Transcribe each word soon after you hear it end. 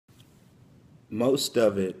most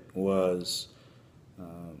of it was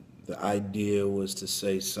the idea was to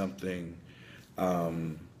say something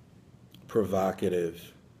um,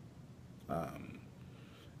 provocative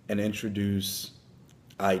and introduce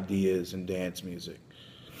ideas in dance music.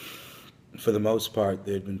 For the most part,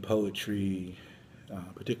 there'd been poetry,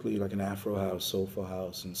 particularly like an Afro house, soulful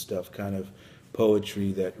house, and stuff, kind of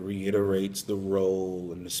poetry that reiterates the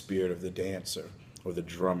role and the spirit of the dancer or the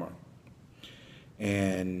drummer.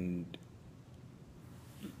 And,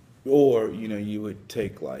 or, you would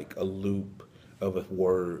take like a loop of a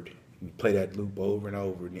word, you play that loop over and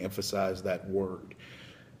over, and you emphasize that word.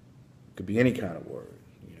 It could be any kind of word,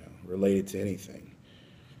 related to anything.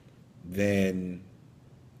 Then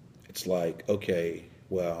it's like, okay,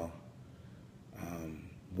 well,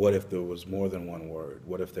 what if there was more than one word?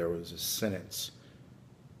 What if there was a sentence?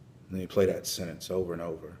 And then you play that sentence over and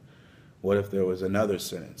over. What if there was another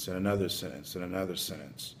sentence and another sentence and another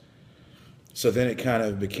sentence? So then it kind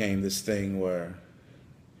of became this thing where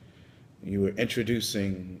you were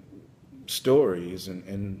introducing stories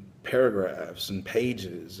and paragraphs and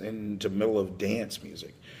pages into the middle of dance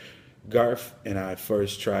music. Garth and I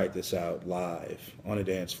first tried this out live on a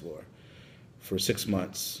dance floor for 6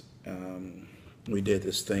 months. We did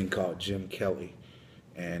this thing called Jim Kelly,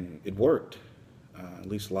 and it worked, at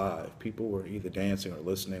least live. People were either dancing or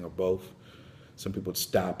listening or both. Some people would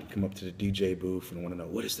stop and come up to the DJ booth and want to know,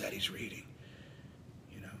 what is that he's reading?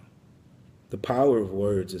 The power of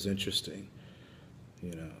words is interesting.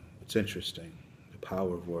 It's interesting. The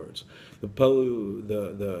power of words. The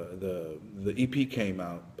EP came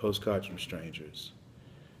out, Postcards from Strangers,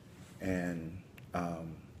 and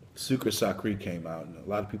Sucre Sacré came out, and a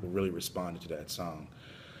lot of people really responded to that song.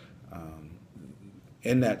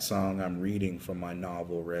 In that song, I'm reading from my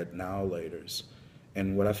novel, Red Now Laters.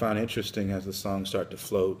 And what I found interesting as the songs start to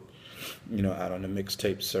float, out on the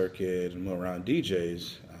mixtape circuit and around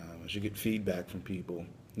DJs, as you get feedback from people,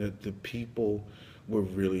 the people were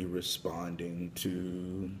really responding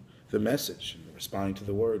to the message, responding to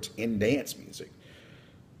the words in dance music,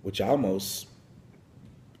 which almost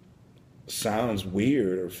sounds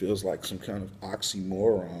weird or feels like some kind of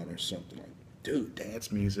oxymoron or something. Like, dude,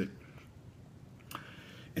 dance music,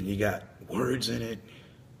 and you got words in it.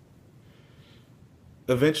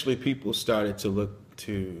 Eventually, people started to look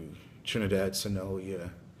to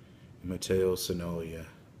Trinidad-Senolia, Mateo Senolia,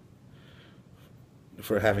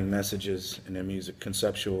 for having messages in their music,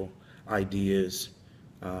 conceptual ideas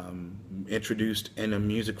introduced in a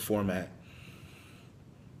music format.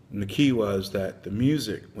 And the key was that the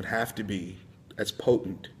music would have to be as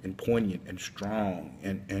potent and poignant and strong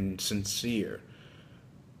and sincere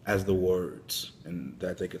as the words, and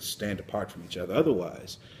that they could stand apart from each other.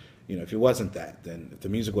 Otherwise, if it wasn't that, then if the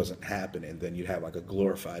music wasn't happening, then you'd have like a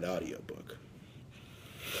glorified audiobook.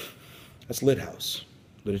 That's lit house,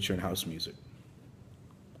 literature and house music.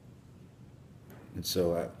 And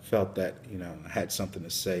so I felt that, I had something to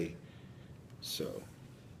say. So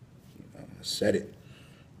I said it.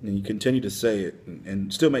 And you continue to say it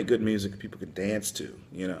and still make good music people can dance to,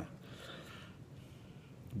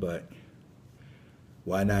 But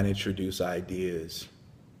why not introduce ideas?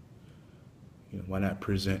 Why not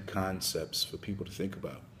present concepts for people to think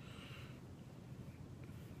about?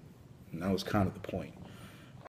 And that was kind of the point.